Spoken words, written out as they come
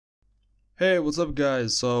Hey, what's up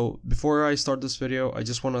guys? So before I start this video, I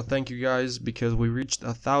just want to thank you guys because we reached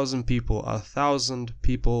 1,000 people. 1,000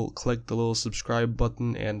 people clicked the little subscribe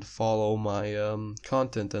button and follow my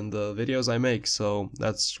content and the videos I make. So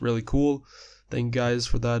that's really cool. Thank you guys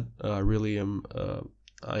for that. I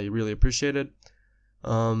really appreciate it.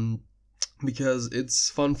 Because it's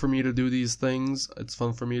fun for me to do these things. It's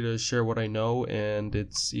fun for me to share what I know, and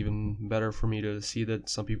it's even better for me to see that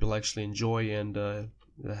some people actually enjoy and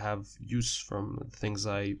have use from the things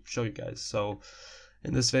I show you guys. So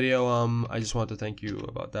in this video, I just want to thank you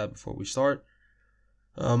about that before we start.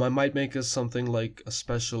 I might make us something like a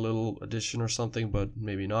special little edition or something, but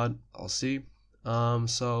maybe not. I'll see.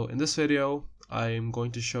 So in this video, I'm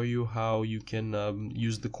going to show you how you can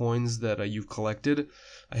use the coins that you've collected.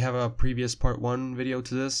 I have a previous part 1 video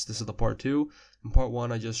to this. This is the part 2. In part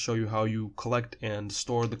 1, I just show you how you collect and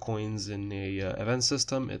store the coins in a event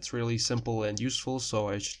system. It's really simple and useful, so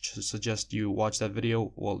I suggest you watch that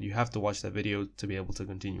video. Well, you have to watch that video to be able to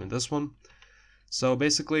continue in this one. So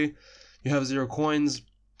basically, you have 0 coins.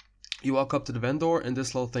 You walk up to the vendor, and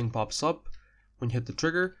this little thing pops up when you hit the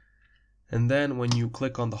trigger. And then when you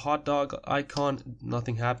click on the hot dog icon,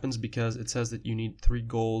 nothing happens because it says that you need 3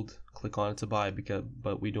 gold. Click on it to buy,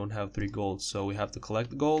 but we don't have 3 gold, so we have to collect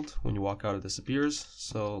the gold. When you walk out, it disappears.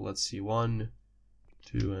 So let's see, 1,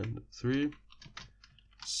 2, and 3.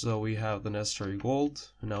 So we have the necessary gold,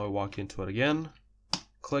 and now we walk into it again.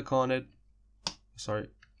 Click on it. Sorry.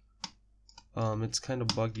 It's kind of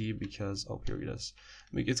buggy because, oh, here it is.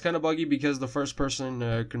 It's kind of buggy because the first person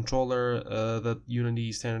controller that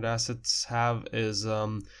Unity standard assets have is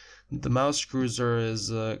the mouse cursor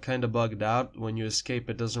is kind of bugged out. When you escape,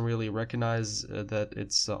 it doesn't really recognize that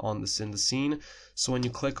it's in the scene. So when you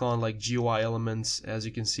click on like GUI elements, as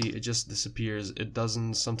you can see, it just disappears. It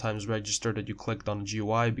doesn't sometimes register that you clicked on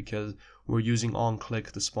GUI because we're using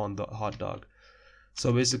onClick to spawn the hot dog.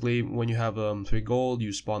 So basically, when you have 3 gold,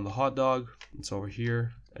 you spawn the hot dog. It's over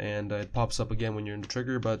here, and it pops up again when you're in the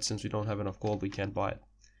trigger, but since we don't have enough gold, we can't buy it.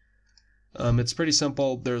 It's pretty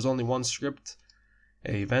simple. There's only one script,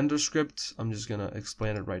 a vendor script. I'm just gonna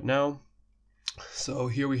explain it right now. So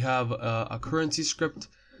here we have a currency script.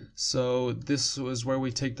 So this is where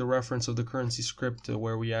we take the reference of the currency script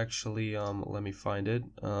where we actually, let me find it.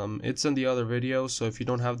 It's in the other video, so if you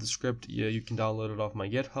don't have the script, yeah, you can download it off my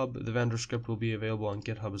GitHub. The vendor script will be available on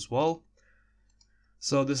GitHub as well.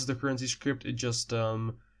 So this is the currency script. It just, I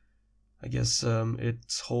guess, it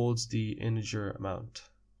holds the integer amount.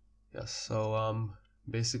 Yes, so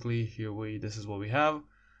basically this is what we have.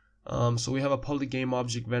 So we have a public game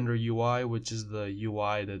object vendor UI, which is the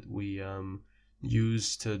UI that we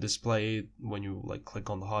use to display when you like click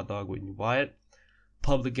on the hot dog when you buy it.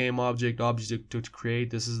 Public game object to create.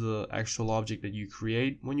 This is the actual object that you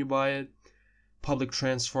create when you buy it. Public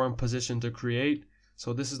transform position to create.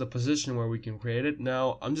 So this is the position where we can create it.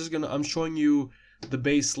 Now I'm showing you the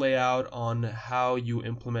base layout on how you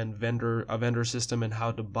implement a vendor system and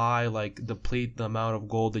how to buy, like, deplete the amount of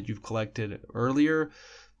gold that you've collected earlier.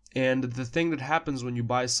 And the thing that happens when you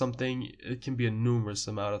buy something, it can be a numerous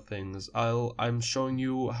amount of things. I'm showing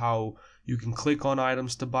you how you can click on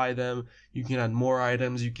items to buy them. You can add more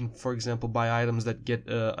items. You can, for example, buy items that get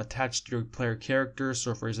attached to your player character.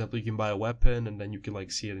 So, for example, you can buy a weapon and then you can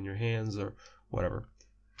like see it in your hands or whatever.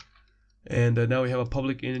 And now we have a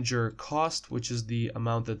public integer cost, which is the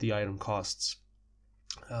amount that the item costs.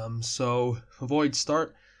 So void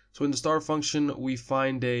start. So in the start function, we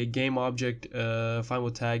find a game object, find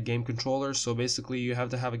with tag game controller. So basically, you have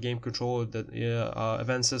to have a game controller that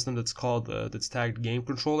event system that's called that's tagged game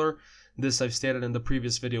controller. This I've stated in the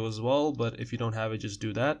previous video as well, but if you don't have it, just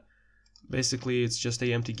do that. Basically, it's just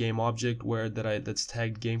a empty game object that's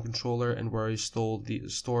tagged game controller and where I store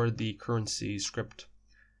the currency script.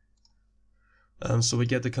 So we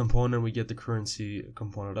get the component, we get the currency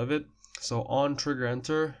component of it. So on trigger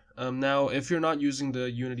enter. Now, if you're not using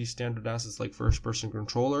the Unity standard assets like first person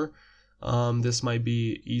controller, this might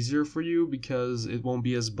be easier for you because it won't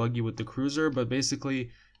be as buggy with the cruiser. But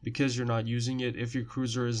basically, because you're not using it, if your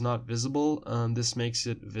cruiser is not visible, this makes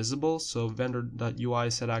it visible. So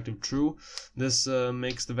vendor.ui set active true. This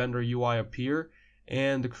makes the vendor UI appear,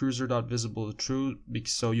 and the cruiser.visible true,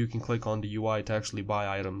 so you can click on the UI to actually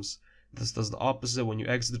buy items. This does the opposite. When you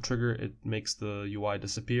exit the trigger, it makes the UI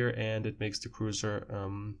disappear and it makes the cruiser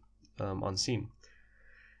unseen.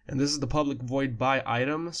 And this is the public void buy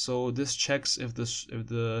item. So this checks if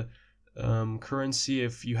the currency,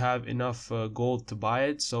 if you have enough gold to buy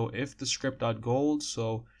it. So if the script.gold,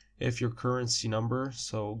 so if your currency number,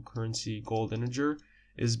 so currency gold integer,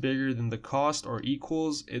 is bigger than the cost or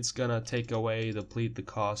equals, it's gonna deplete the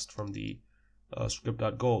cost from the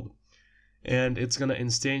script.gold. and it's going to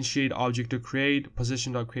instantiate object to create,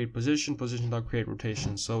 position.create position, position.create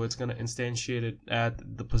rotation. So it's going to instantiate it at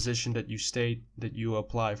the position that you state that you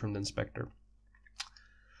apply from the inspector.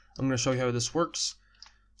 I'm going to show you how this works.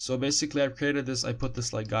 So basically I've created this, I put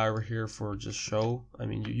this like guy over here for just show. I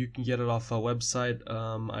mean, you can get it off a website.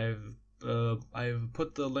 I've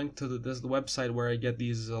put the link to the website where I get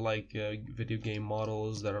these video game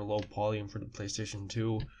models that are low poly and for the PlayStation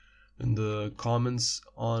 2 in the comments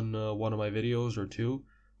on one of my videos or two,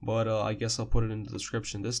 but I guess I'll put it in the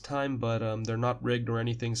description this time. But they're not rigged or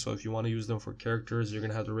anything, so if you want to use them for characters, you're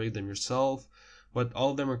gonna have to rig them yourself. But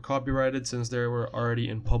all of them are copyrighted since they were already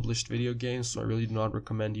in published video games, so I really do not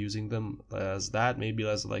recommend using them as that. Maybe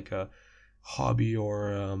as like a hobby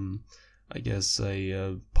or I guess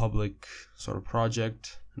a public sort of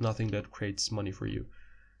project, nothing that creates money for you.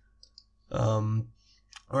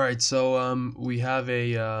 Alright, so we have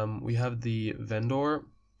the vendor.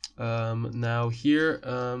 Now here,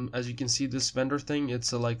 as you can see, this vendor thing,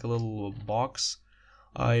 it's like a little box.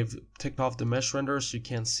 I've ticked off the mesh render so you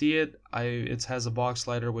can't see it. It has a box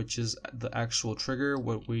slider, which is the actual trigger.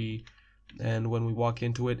 And when we walk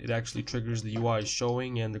into it, it actually triggers the UI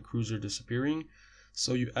showing and the cruiser disappearing.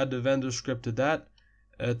 So you add the vendor script to that.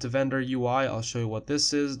 To vendor UI, I'll show you what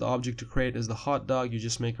this is. The object to create is the hot dog. You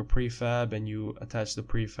just make a prefab and you attach the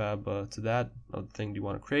prefab to that thing you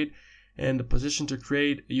want to create. And the position to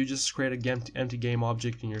create, you just create an empty game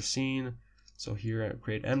object in your scene. So here,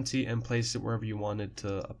 create empty and place it wherever you want it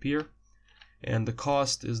to appear. And the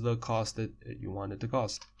cost is the cost that you want it to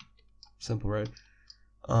cost. Simple, right?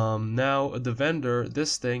 Now the vendor,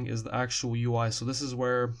 this thing is the actual UI. So this is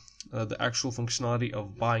where the actual functionality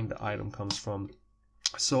of buying the item comes from.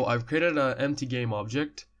 So I've created an empty game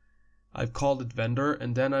object. I've called it vendor,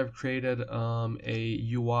 and then I've created a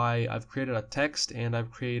UI. I've created a text, and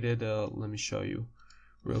I've created. Let me show you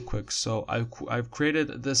real quick. So I've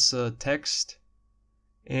created this text,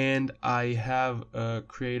 and I have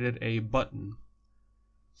created a button.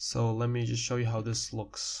 So let me just show you how this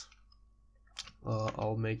looks.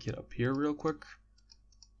 I'll make it appear real quick.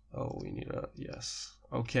 Oh, we need a yes.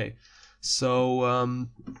 Okay. So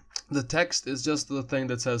the text is just the thing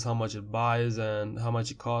that says how much it buys and how much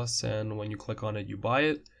it costs, and when you click on it, you buy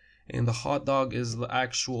it. And the hot dog is the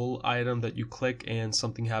actual item that you click, and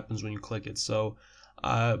something happens when you click it. So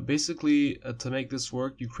basically, to make this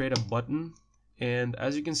work, you create a button, and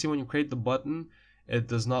as you can see, when you create the button, it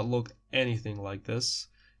does not look anything like this.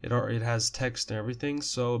 It has text and everything.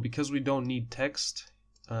 So because we don't need text,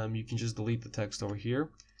 you can just delete the text over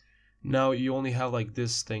here. Now you only have like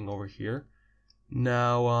this thing over here.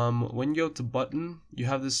 Now when you go to button, you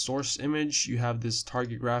have this source image, you have this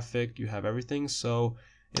target graphic, you have everything. So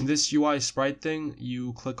in this UI sprite thing,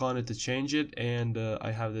 you click on it to change it, and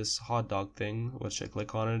I have this hot dog thing, which I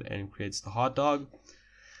click on it and it creates the hot dog.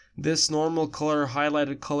 This normal color,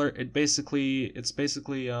 highlighted color, it's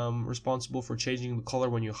basically responsible for changing the color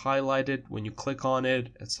when you highlight it, when you click on it,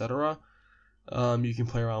 etc. You can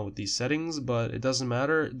play around with these settings, but it doesn't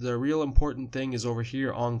matter. The real important thing is over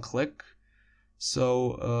here on click.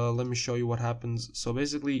 So let me show you what happens. So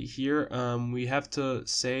basically here we have to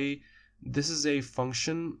say this is a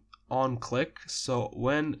function on click. So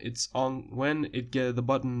when it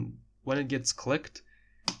gets clicked,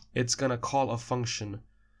 it's gonna call a function.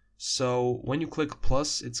 So when you click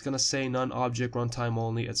plus, it's gonna say none object, runtime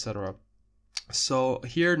only, etc. So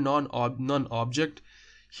here none object.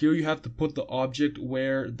 Here you have to put the object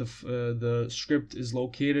where the script is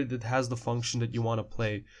located that has the function that you want to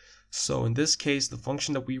play. So in this case, the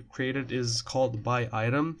function that we've created is called buy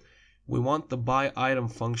item. We want the buy item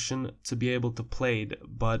function to be able to play it,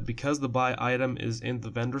 but because the buy item is in the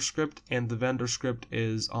vendor script and the vendor script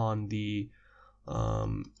is on the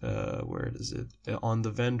where is it? On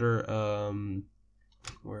the vendor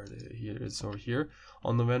it's over here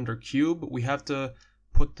on the vendor cube, we have to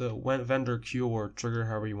put the vendor queue or trigger,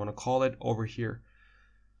 however you want to call it, over here.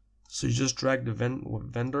 So you just drag the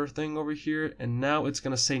vendor thing over here, and now it's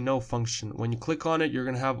going to say no function. When you click on it, you're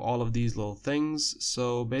going to have all of these little things.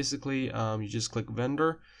 So basically, you just click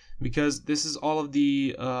vendor, because this is all of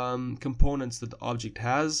the components that the object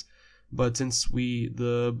has. But since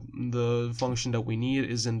the function that we need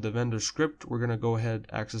is in the vendor script, we're going to go ahead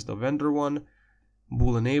access the vendor one.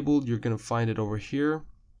 Bool enabled, you're going to find it over here.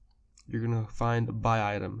 You're going to find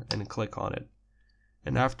buy item and click on it.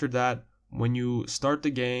 And after that, when you start the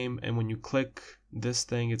game and when you click this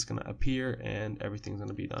thing, it's going to appear and everything's going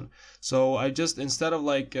to be done. So I just, instead of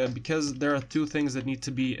because there are two things that need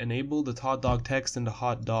to be enabled, the hot dog text and the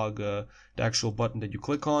hot dog, the actual button that you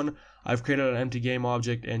click on, I've created an empty game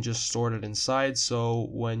object and just stored it inside. So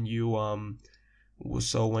when you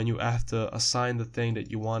So when you have to assign the thing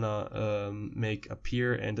that you want to make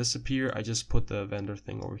appear and disappear, I just put the vendor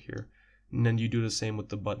thing over here. And then you do the same with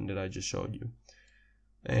the button that I just showed you.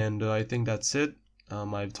 And I think that's it.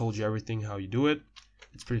 I've told you everything how you do it.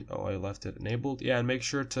 It's pretty. Oh, I left it enabled. Yeah, and make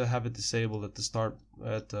sure to have it disabled at the start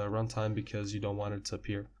at runtime because you don't want it to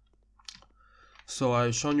appear. So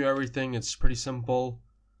I've shown you everything. It's pretty simple,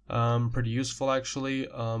 pretty useful actually.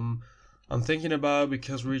 I'm thinking about,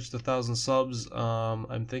 because we reached 1,000 subs,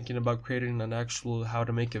 I'm thinking about creating an actual how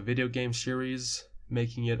to make a video game series,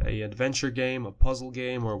 making it a adventure game, a puzzle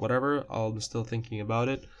game, or whatever. I'm still thinking about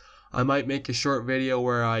it. I might make a short video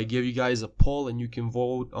where I give you guys a poll and you can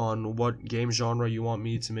vote on what game genre you want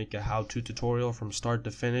me to make a how-to tutorial from start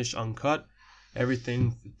to finish, uncut.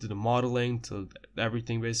 Everything to the modeling, to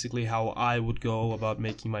everything, basically how I would go about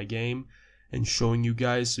making my game and showing you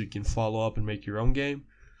guys so you can follow up and make your own game.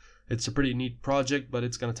 It's a pretty neat project, but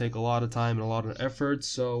it's going to take a lot of time and a lot of effort,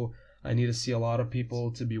 so I need to see a lot of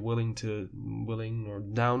people to be willing or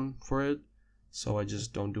down for it, so I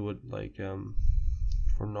just don't do it like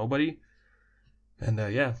for nobody. And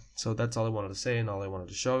yeah, so that's all I wanted to say and all I wanted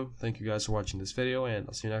to show. Thank you guys for watching this video, and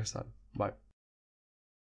I'll see you next time. Bye.